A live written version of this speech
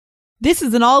This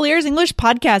is an All Ears English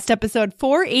podcast, episode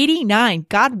 489.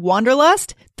 Got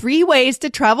Wanderlust? 3 ways to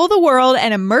travel the world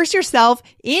and immerse yourself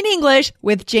in English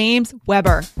with James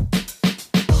Weber.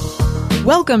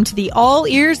 Welcome to the All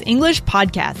Ears English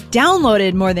podcast,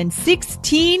 downloaded more than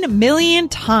 16 million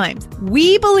times.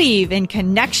 We believe in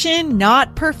connection,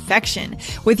 not perfection,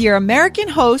 with your American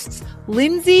hosts,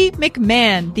 Lindsay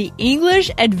McMahon, the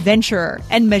English adventurer,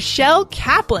 and Michelle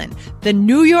Kaplan, the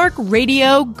New York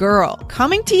radio girl,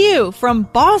 coming to you from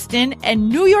Boston and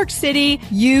New York City,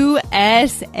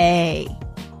 USA.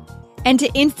 And to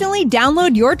instantly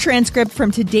download your transcript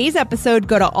from today's episode,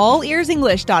 go to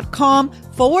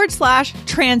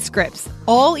allearsenglish.com/transcripts.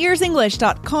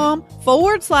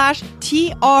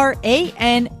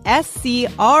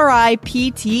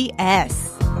 allearsenglish.com/transcripts.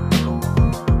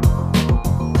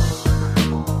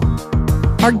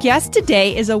 Our guest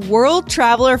today is a world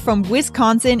traveler from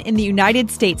Wisconsin in the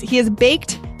United States. He has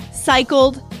baked,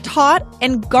 cycled, taught,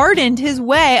 and gardened his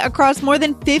way across more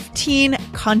than 15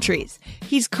 countries.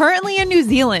 He's currently in New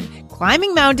Zealand,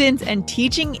 climbing mountains and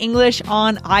teaching English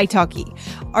on italki.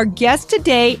 Our guest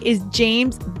today is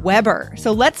James Weber.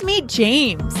 So let's meet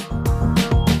James.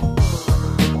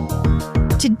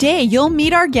 Today, you'll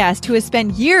meet our guest who has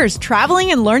spent years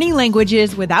traveling and learning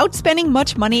languages without spending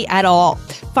much money at all.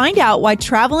 Find out why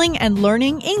traveling and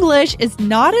learning English is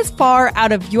not as far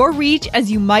out of your reach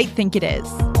as you might think it is.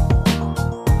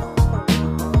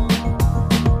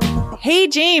 Hey,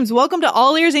 James, welcome to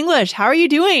All Ears English. How are you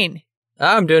doing?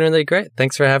 I'm doing really great.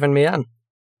 Thanks for having me on.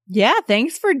 Yeah,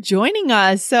 thanks for joining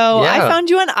us. So I found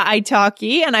you on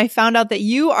italki and I found out that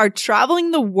you are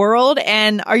traveling the world.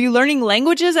 And are you learning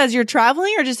languages as you're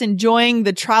traveling or just enjoying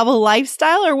the travel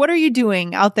lifestyle? Or what are you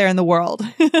doing out there in the world?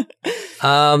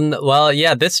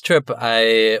 This trip,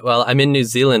 I'm in New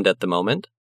Zealand at the moment.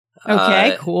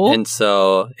 Okay, cool. And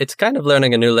so it's kind of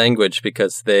learning a new language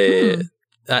because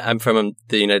I'm from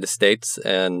the United States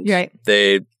and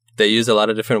they use a lot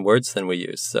of different words than we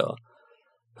use. So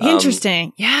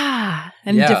interesting. Yeah.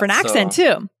 And different accent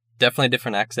too. Definitely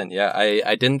different accent. Yeah.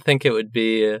 I didn't think it would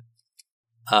be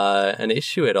an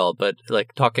issue at all, but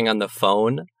like talking on the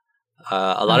phone,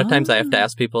 a lot of times I have to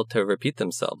ask people to repeat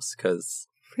themselves because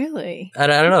really, I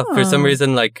don't know, for some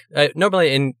reason, like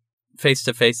normally in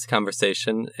face-to-face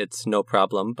conversation, it's no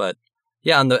problem, but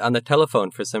yeah, on the telephone,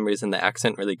 for some reason, the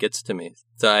accent really gets to me.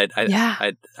 So I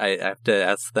have to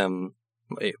ask them,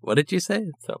 wait, what did you say?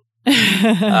 So,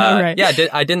 right.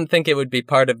 I didn't think it would be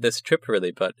part of this trip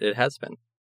really, but it has been.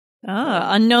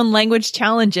 Unknown language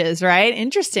challenges, right?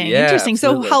 Interesting. Yeah, Interesting.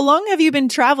 Absolutely. So how long have you been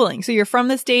traveling? So you're from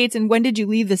the States, and when did you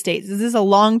leave the States? Is this a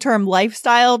long-term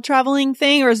lifestyle traveling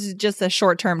thing, or is it just a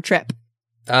short-term trip?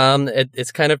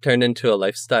 It's kind of turned into a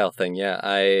lifestyle thing.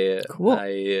 Yeah. Cool.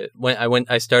 I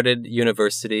started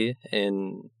university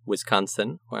in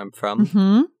Wisconsin, where I'm from.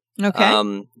 Mm-hmm.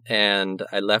 Okay. And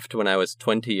I left when I was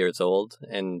 20 years old,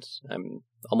 and I'm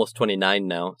almost 29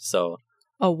 now. So.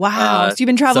 Oh, wow. So you've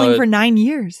been traveling for 9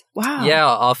 years. Wow. Yeah,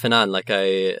 off and on. Like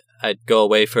I'd go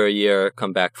away for a year,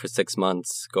 come back for 6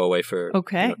 months, go away for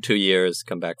 2 years,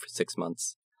 come back for 6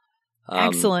 months.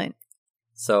 Excellent.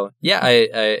 So yeah,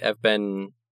 I've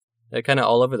been kind of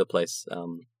all over the place.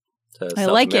 To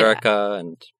South America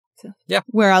and yeah.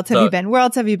 Where else have you been? Where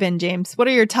else have you been, James? What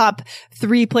are your top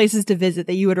 3 places to visit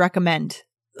that you would recommend?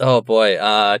 Oh boy,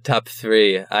 top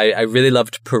 3. I really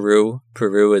loved Peru.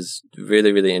 Peru is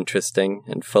really, really interesting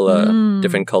and full of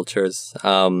different cultures.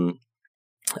 I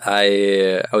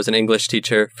was an English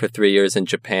teacher for 3 years in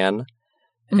Japan,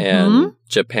 and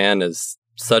Japan is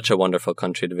such a wonderful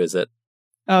country to visit.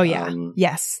 Oh, yeah.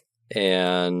 Yes.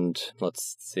 And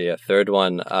let's see, a third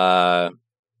one,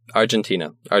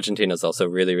 Argentina. Argentina is also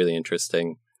really, really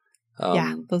interesting.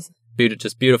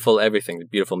 Just beautiful everything.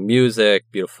 Beautiful music,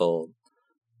 beautiful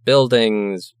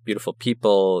buildings, beautiful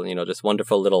people, just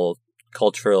wonderful little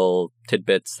cultural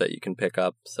tidbits that you can pick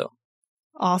up. So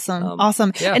awesome.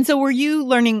 Awesome. Yeah. And so were you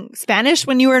learning Spanish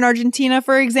when you were in Argentina,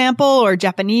 for example, or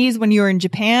Japanese when you were in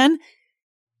Japan?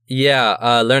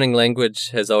 Yeah, learning language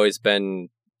has always been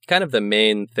kind of the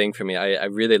main thing for me. I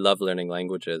really love learning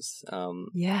languages.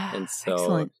 And so,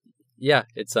 excellent. Yeah,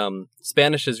 it's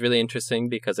Spanish is really interesting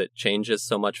because it changes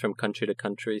so much from country to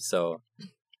country. So,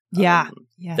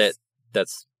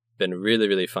 that's been really,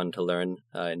 really fun to learn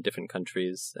in different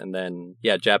countries. And then,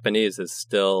 Japanese is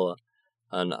still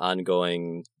an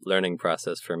ongoing learning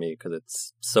process for me because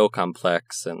it's so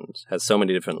complex and has so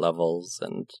many different levels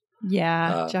and.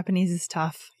 Yeah, Japanese is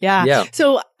tough. Yeah. Yeah.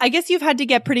 So I guess you've had to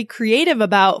get pretty creative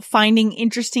about finding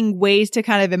interesting ways to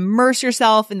kind of immerse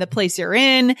yourself in the place you're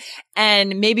in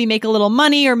and maybe make a little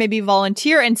money or maybe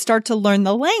volunteer and start to learn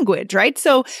the language, right?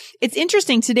 So it's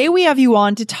interesting. Today we have you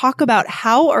on to talk about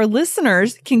how our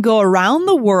listeners can go around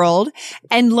the world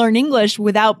and learn English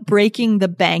without breaking the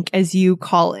bank, as you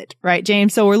call it, right,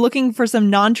 James? So we're looking for some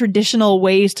non-traditional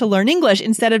ways to learn English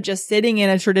instead of just sitting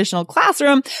in a traditional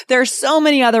classroom. There are so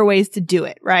many other ways to do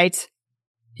it, right?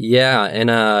 Yeah,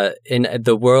 and in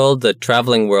the world, the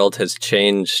traveling world has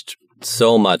changed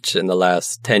so much in the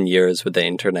last 10 years with the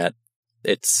internet.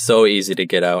 It's so easy to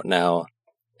get out now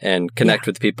and connect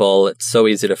with people. It's so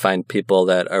easy to find people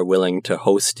that are willing to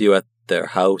host you at their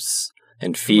house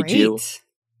and feed you.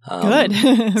 Good.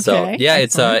 Okay. So yeah,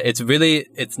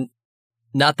 it's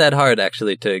not that hard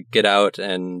actually to get out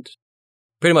and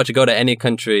pretty much go to any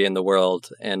country in the world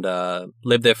and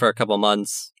live there for a couple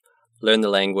months. Learn the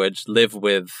language, live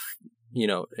with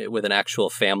an actual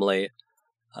family.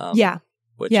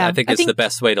 Which I think is the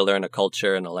best way to learn a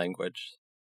culture and a language.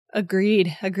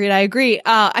 Agreed. I agree.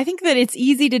 I think that it's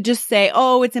easy to just say,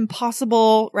 oh, it's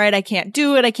impossible, right? I can't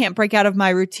do it. I can't break out of my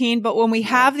routine. But when we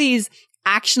have these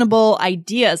actionable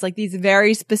ideas, like these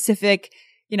very specific,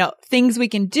 things we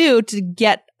can do to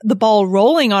get the ball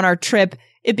rolling on our trip,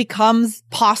 it becomes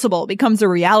possible, becomes a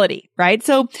reality, right?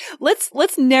 So let's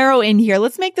narrow in here.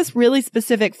 Let's make this really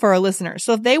specific for our listeners.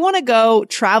 So if they want to go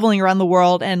traveling around the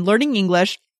world and learning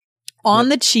English on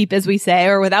the cheap, as we say,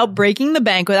 or without breaking the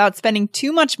bank, without spending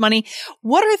too much money,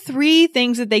 what are 3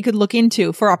 things that they could look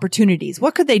into for opportunities?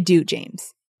 What could they do,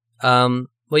 James? Well,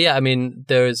 yeah, I mean,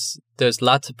 there's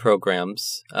lots of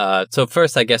programs. So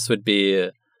first, I guess, would be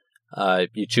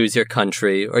you choose your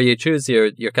country, or you choose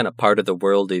your kind of part of the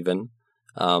world even.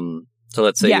 So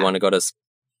let's say you want to go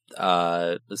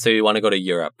to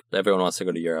Europe. Everyone wants to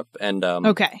go to Europe. And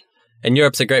and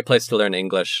Europe's a great place to learn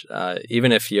English.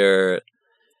 Even if you're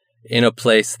in a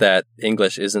place that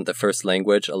English isn't the first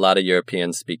language, a lot of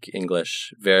Europeans speak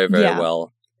English very, very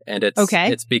well. And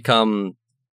it's become,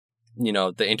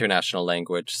 the international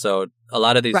language. So a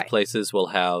lot of these places will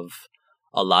have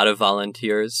a lot of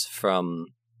volunteers from,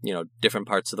 different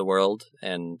parts of the world.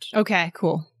 And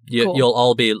cool. You'll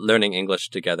all be learning English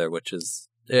together, which is,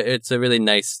 it's a really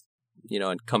nice,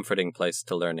 and comforting place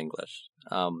to learn English.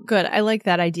 Good. I like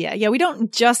that idea. Yeah, we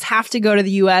don't just have to go to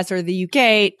the US or the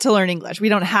UK to learn English. We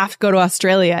don't have to go to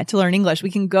Australia to learn English.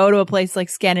 We can go to a place like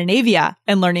Scandinavia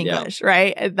and learn English,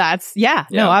 right? That's,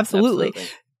 no, absolutely.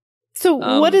 So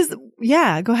go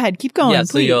ahead. Keep going,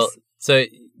 please. So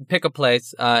pick a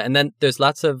place, and then there's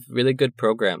lots of really good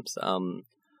programs.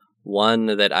 One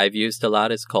that I've used a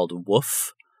lot is called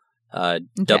WWOOF.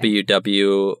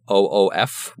 WWOOF,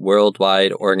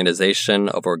 Worldwide Organization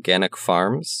of Organic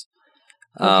Farms.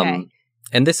 And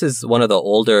this is one of the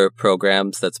older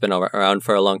programs that's been around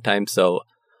for a long time. So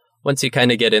once you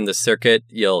kind of get in the circuit,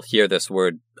 you'll hear this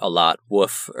word a lot,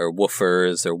 woof or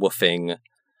woofers or woofing.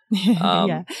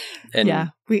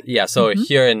 So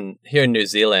here in New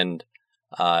Zealand,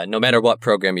 no matter what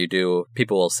program you do,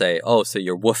 people will say, oh, so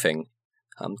you're woofing.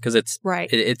 Because it's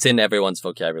in everyone's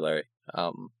vocabulary.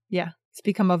 It's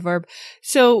become a verb.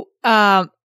 So,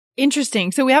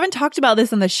 interesting. So we haven't talked about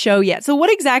this on the show yet. So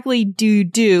what exactly do you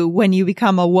do when you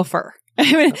become a woofer?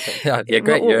 Great.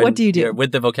 What do you do? You're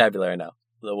with the vocabulary now,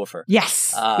 the woofer.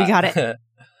 Yes, we got it.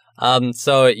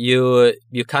 So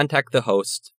you contact the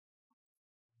host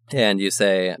and you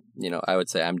say, I would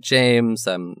say, I'm James.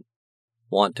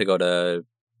 Want to go to,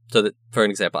 for an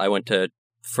example, I went to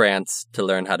France to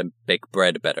learn how to bake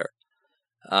bread better.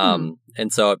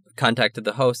 And so I contacted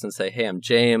the host and say, hey, I'm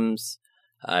James.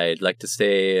 I'd like to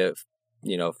stay,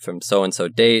 from so-and-so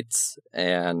dates,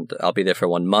 and I'll be there for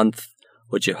 1 month.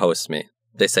 Would you host me?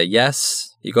 They say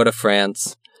yes. You go to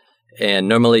France, and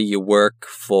normally you work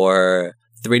for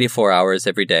 3 to 4 hours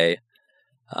every day.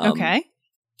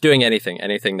 Doing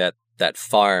anything that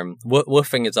farm.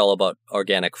 Woofing is all about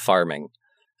organic farming.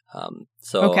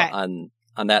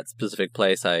 On that specific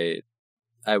place, I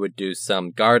would do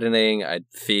some gardening. I'd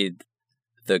feed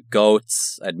the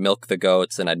goats. I'd milk the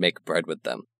goats, and I'd make bread with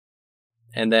them.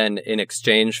 And then in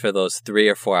exchange for those 3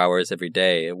 or 4 hours every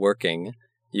day working,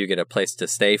 you get a place to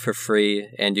stay for free,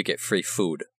 and you get free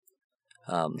food.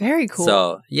 Very cool.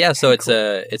 So it's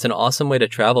an awesome way to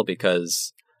travel,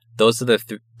 because those are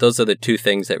the 2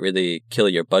 things that really kill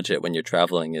your budget when you're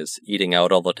traveling: is eating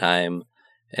out all the time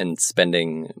and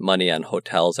spending money on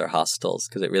hotels or hostels,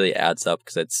 because it really adds up.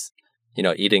 Because it's,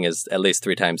 eating is at least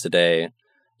 3 times a day.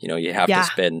 You have to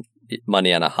spend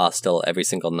money on a hostel every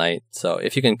single night. So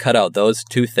if you can cut out those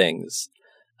 2 things,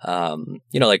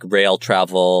 like rail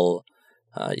travel,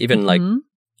 even like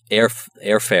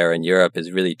airfare in Europe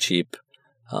is really cheap.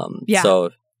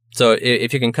 So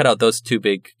if you can cut out those two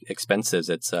big expenses,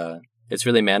 it's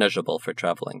really manageable for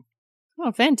traveling.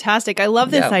 Oh, fantastic. I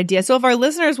love this idea. So if our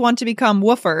listeners want to become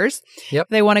woofers,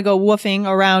 they want to go woofing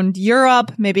around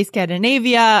Europe, maybe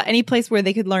Scandinavia, any place where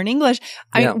they could learn English,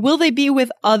 will they be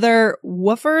with other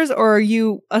woofers, or are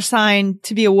you assigned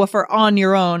to be a woofer on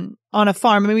your own on a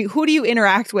farm? I mean, who do you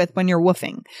interact with when you're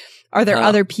woofing? Are there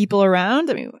other people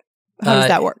around? I mean, how does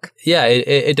that work? Yeah,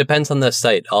 it depends on the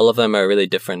site. All of them are really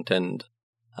different. And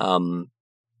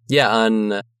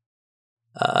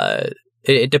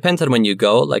it depends on when you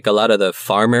go. Like a lot of the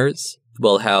farmers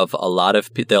will have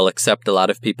they'll accept a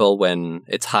lot of people when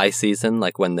it's high season,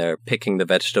 like when they're picking the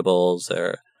vegetables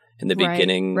or in the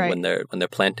beginning when they're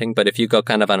planting. But if you go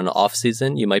kind of on an off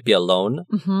season, you might be alone.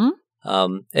 Mm-hmm.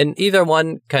 And either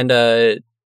one kind of,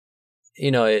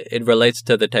 it relates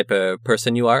to the type of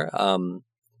person you are.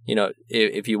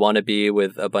 If you want to be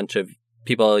with a bunch of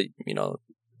people,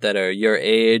 that are your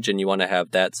age and you want to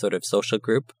have that sort of social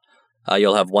group,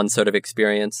 you'll have one sort of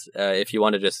experience. If you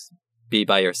want to just be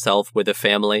by yourself with a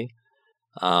family,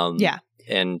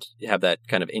 and have that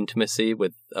kind of intimacy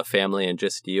with a family and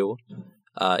just you,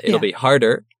 it'll be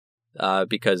harder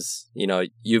because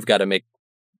you've got to make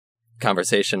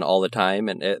conversation all the time,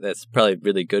 and that's probably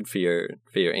really good for your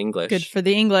English. Good for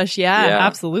the English,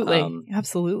 absolutely,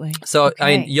 absolutely. So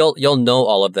you'll know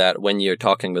all of that when you're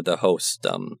talking with the host.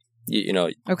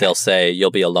 They'll say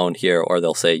you'll be alone here, or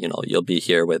they'll say you'll be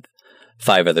here with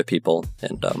 5 other people,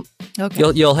 and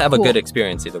you'll have a good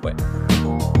experience either way.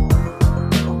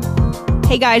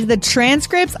 Hey guys, the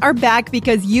transcripts are back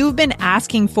because you've been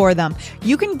asking for them.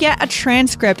 You can get a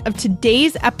transcript of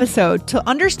today's episode to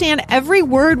understand every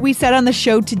word we said on the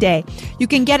show today. You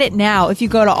can get it now if you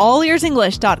go to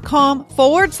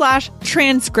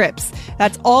allearsenglish.com/transcripts.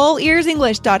 That's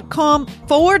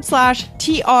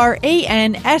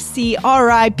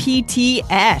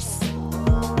allearsenglish.com/transcripts.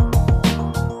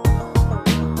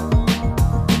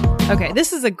 Okay,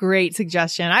 this is a great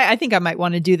suggestion. I think I might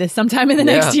want to do this sometime in the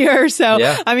next year or so.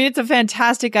 Yeah. I mean, it's a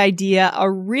fantastic idea,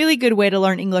 a really good way to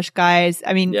learn English, guys.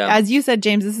 I mean, as you said,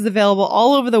 James, this is available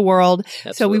all over the world.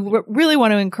 Absolutely. So we really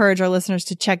want to encourage our listeners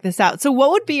to check this out. So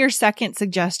what would be your second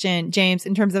suggestion, James,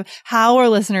 in terms of how our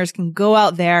listeners can go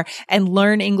out there and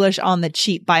learn English on the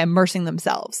cheap by immersing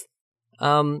themselves?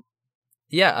 I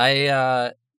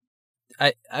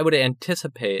would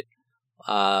anticipate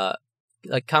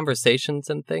like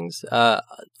conversations and things.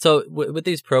 So with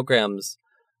these programs,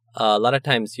 a lot of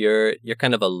times you're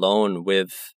kind of alone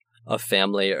with a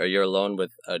family, or you're alone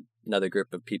with another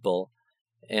group of people,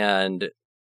 and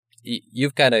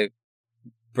you've got to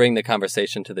bring the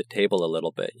conversation to the table a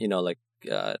little bit.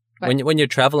 When you're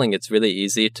traveling, it's really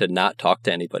easy to not talk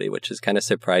to anybody, which is kind of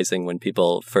surprising when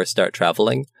people first start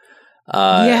traveling.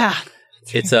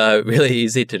 It's really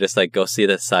easy to just like go see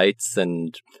the sights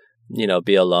and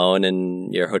be alone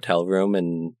in your hotel room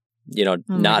and,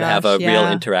 not have a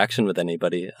real interaction with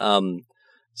anybody.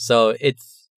 So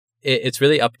it's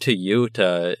really up to you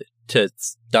to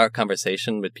start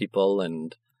conversation with people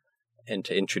and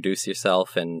to introduce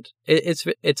yourself. And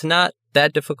it's not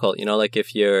that difficult, like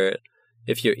if you're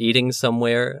eating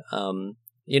somewhere,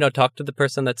 talk to the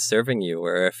person that's serving you,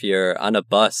 or if you're on a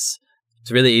bus,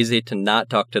 it's really easy to not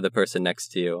talk to the person next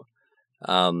to you.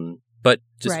 But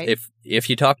just if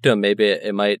you talk to them, maybe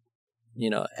it might,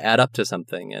 add up to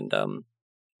something. And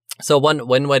so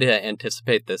one way to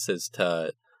anticipate this is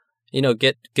to,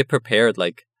 get prepared,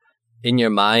 like in your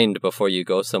mind before you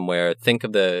go somewhere. Think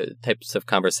of the types of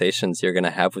conversations you're going to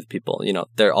have with people.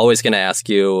 They're always going to ask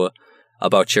you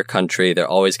about your country. They're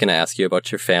always going to ask you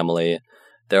about your family.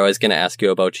 They're always going to ask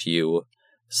you about you.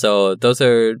 So those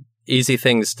are easy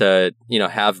things to,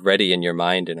 have ready in your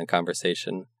mind in a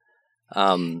conversation.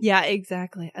 Yeah,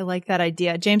 exactly. I like that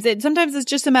idea. James, sometimes it's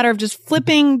just a matter of just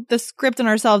flipping the script on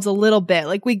ourselves a little bit.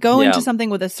 Like we go into something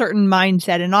with a certain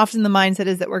mindset, and often the mindset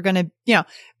is that we're going to,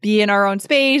 be in our own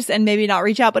space and maybe not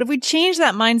reach out. But if we change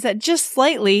that mindset just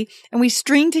slightly and we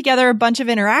string together a bunch of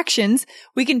interactions,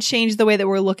 we can change the way that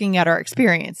we're looking at our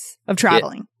experience of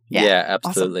traveling. Yeah,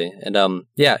 absolutely. Awesome.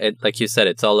 And like you said,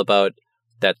 it's all about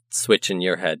that switch in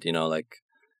your head,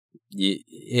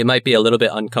 it might be a little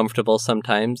bit uncomfortable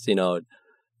sometimes,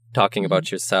 talking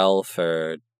about yourself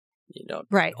or,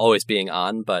 always being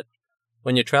on. But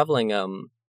when you're traveling,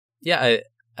 I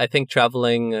think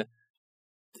traveling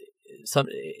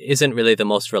isn't really the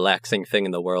most relaxing thing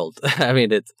in the world. I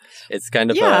mean, it's kind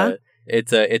of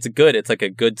it's like a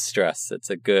good stress. It's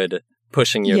a good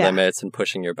pushing your limits and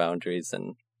pushing your boundaries.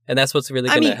 And that's what's really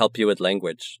going to help you with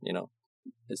language,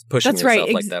 is pushing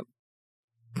yourself like that.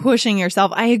 pushing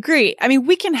yourself. I agree. I mean,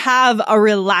 we can have a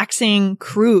relaxing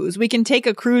cruise. We can take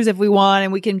a cruise if we want,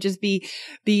 and we can just be,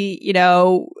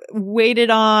 waited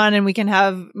on, and we can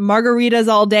have margaritas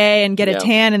all day and get a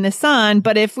tan in the sun.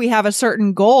 But if we have a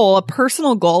certain goal, a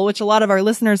personal goal, which a lot of our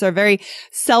listeners are very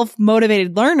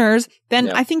self-motivated learners, then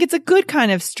I think it's a good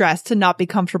kind of stress to not be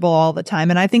comfortable all the time.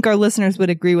 And I think our listeners would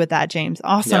agree with that, James.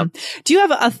 Awesome. Do you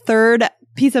have a third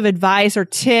piece of advice or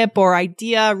tip or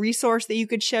idea, resource that you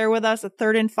could share with us? A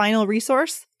third and final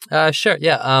resource? Sure.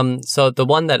 Yeah. So the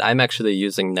one that I'm actually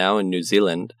using now in New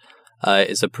Zealand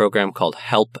is a program called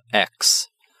HelpX.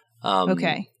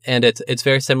 Okay. And it's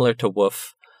very similar to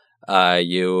Woof.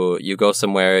 You go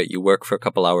somewhere, you work for a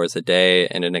couple hours a day,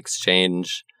 and in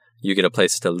exchange, you get a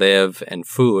place to live and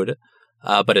food.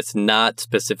 But it's not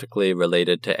specifically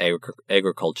related to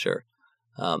agriculture.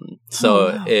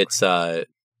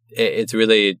 It's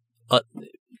really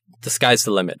the sky's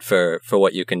the limit for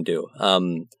what you can do.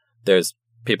 There's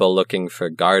people looking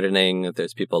for gardening.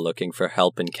 There's people looking for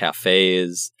help in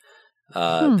cafes.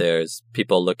 There's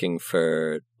people looking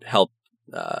for help,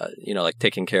 like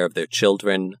taking care of their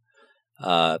children.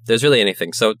 There's really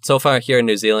anything. So far here in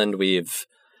New Zealand, we've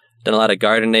done a lot of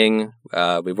gardening.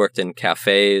 We've worked in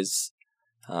cafes,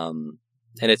 and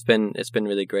it's been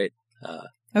really great.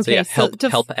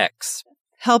 HelpX.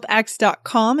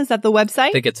 HelpX.com, is that the website?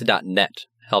 I think it's .net.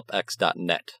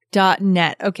 HelpX.net.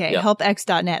 .net. Okay. Yeah.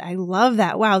 HelpX.net. I love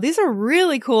that. Wow. These are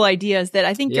really cool ideas that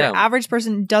I think your average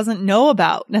person doesn't know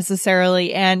about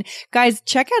necessarily. And guys,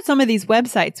 check out some of these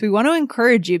websites. We want to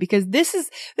encourage you because this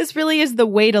really is the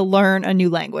way to learn a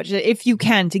new language. If you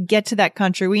can, to get to that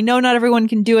country. We know not everyone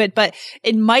can do it, but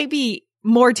it might be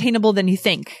more attainable than you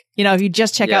think. If you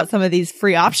just check out some of these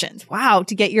free options. Wow.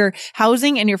 To get your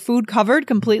housing and your food covered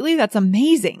completely. That's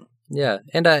amazing. Yeah.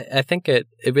 And I think it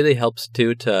really helps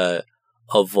too to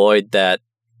avoid that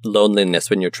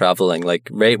loneliness when you're traveling. Like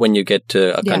right when you get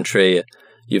to a country,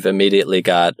 you've immediately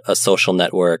got a social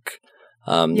network.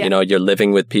 You're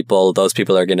living with people. Those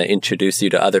people are going to introduce you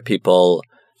to other people.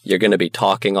 You're going to be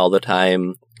talking all the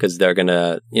time because they're going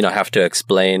to, have to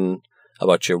explain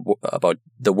about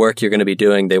the work you're going to be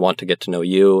doing. They want to get to know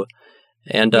you.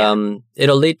 And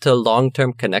it'll lead to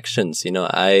long-term connections.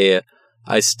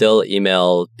 I still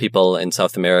email people in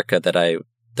South America that I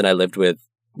lived with,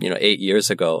 8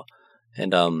 years ago.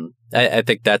 And I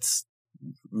think that's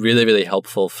really, really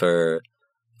helpful for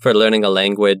learning a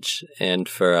language and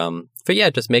for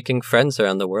just making friends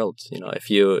around the world.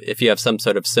 If you have some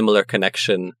sort of similar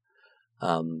connection,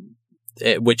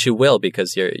 which you will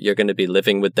because you're going to be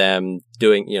living with them,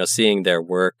 doing, seeing their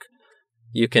work,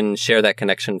 you can share that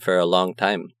connection for a long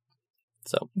time.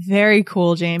 So very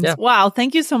cool, James. Yeah. Wow.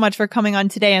 Thank you so much for coming on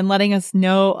today and letting us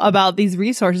know about these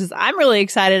resources. I'm really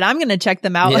excited. I'm going to check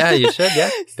them out. Yeah, you should. Yeah.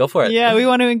 Go for it. Yeah. We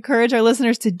want to encourage our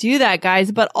listeners to do that,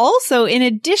 guys. But also in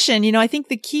addition, I think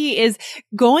the key is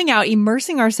going out,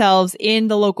 immersing ourselves in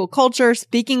the local culture,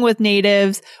 speaking with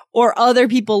natives or other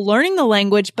people learning the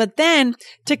language, but then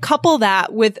to couple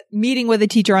that with meeting with a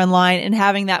teacher online and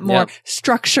having that more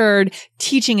structured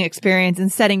teaching experience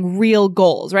and setting real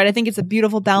goals, right? I think it's a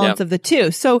beautiful balance of the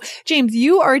two. So James,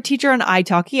 you are a teacher on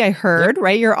italki, I heard,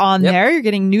 right? You're on there, you're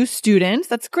getting new students.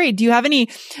 That's great. Do you have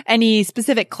any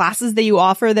specific classes that you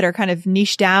offer that are kind of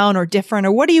niche down or different,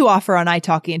 or what do you offer on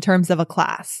italki in terms of a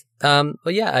class?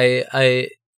 I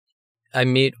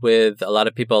meet with a lot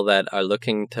of people that are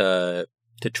looking to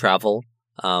travel.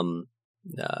 I mean,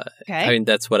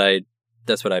 that's what I'm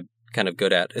kind of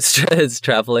good at is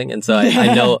traveling. And so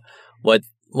I know what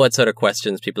sort of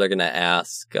questions people are going to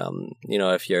ask.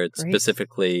 If you're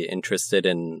specifically interested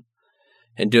in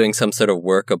doing some sort of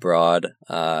work abroad,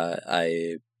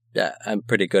 I'm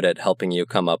pretty good at helping you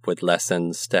come up with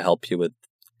lessons to help you with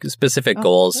specific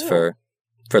goals for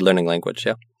learning language.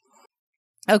 Yeah.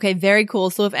 Okay, very cool.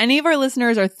 So if any of our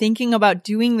listeners are thinking about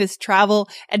doing this travel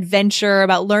adventure,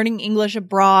 about learning English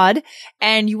abroad,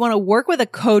 and you want to work with a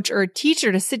coach or a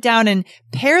teacher to sit down and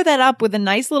pair that up with a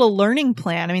nice little learning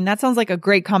plan, I mean, that sounds like a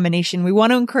great combination. We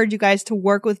want to encourage you guys to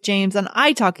work with James on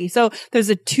italki. So there's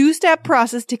a 2-step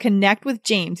process to connect with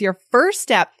James. Your first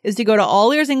step is to go to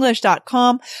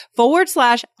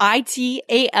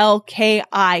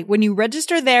allearsenglish.com/ITALKI. When you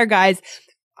register there, guys,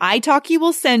 italki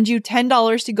will send you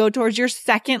 $10 to go towards your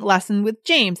second lesson with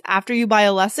James. After you buy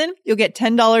a lesson, you'll get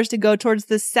 $10 to go towards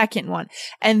the second one.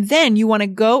 And then you want to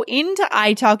go into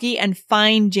italki and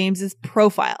find James's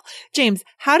profile. James,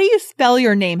 how do you spell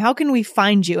your name? How can we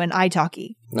find you in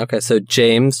italki? Okay, so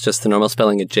James, just the normal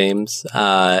spelling of James,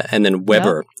 and then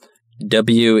Weber,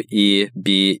 Weber.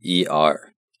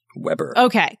 Weber.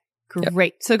 Okay.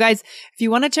 Great. Yep. So guys, if you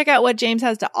want to check out what James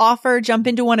has to offer, jump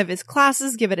into one of his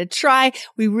classes, give it a try.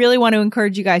 We really want to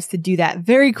encourage you guys to do that.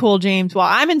 Very cool, James. Well,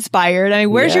 I'm inspired. I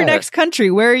mean, where's your next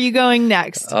country? Where are you going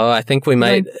next? Oh, I think we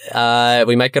might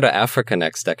go to Africa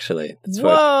next, actually. That's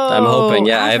what I'm hoping.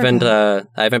 Yeah, Africa.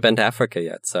 I haven't been to Africa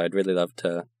yet, so I'd really love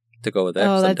to go there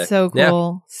someday. That's so cool.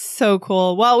 Yeah. So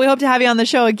cool. Well, we hope to have you on the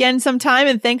show again sometime,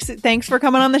 and thanks for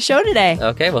coming on the show today.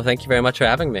 Okay, well, thank you very much for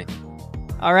having me.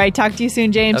 All right. Talk to you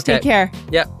soon, James. Okay. Take care.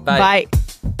 Yeah. Bye. Bye.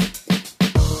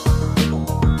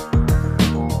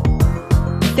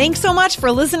 Thanks so much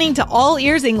for listening to All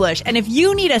Ears English. And if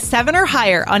you need a 7 or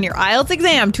higher on your IELTS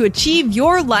exam to achieve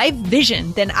your life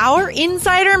vision, then our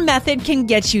Insider Method can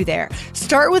get you there.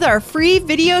 Start with our free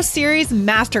video series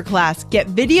masterclass. Get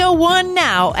video 1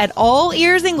 now at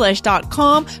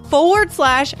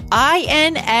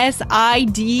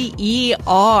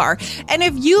allearsenglish.com/INSIDER. And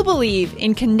if you believe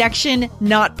in connection,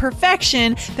 not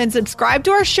perfection, then subscribe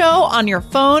to our show on your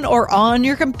phone or on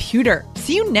your computer.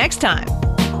 See you next time.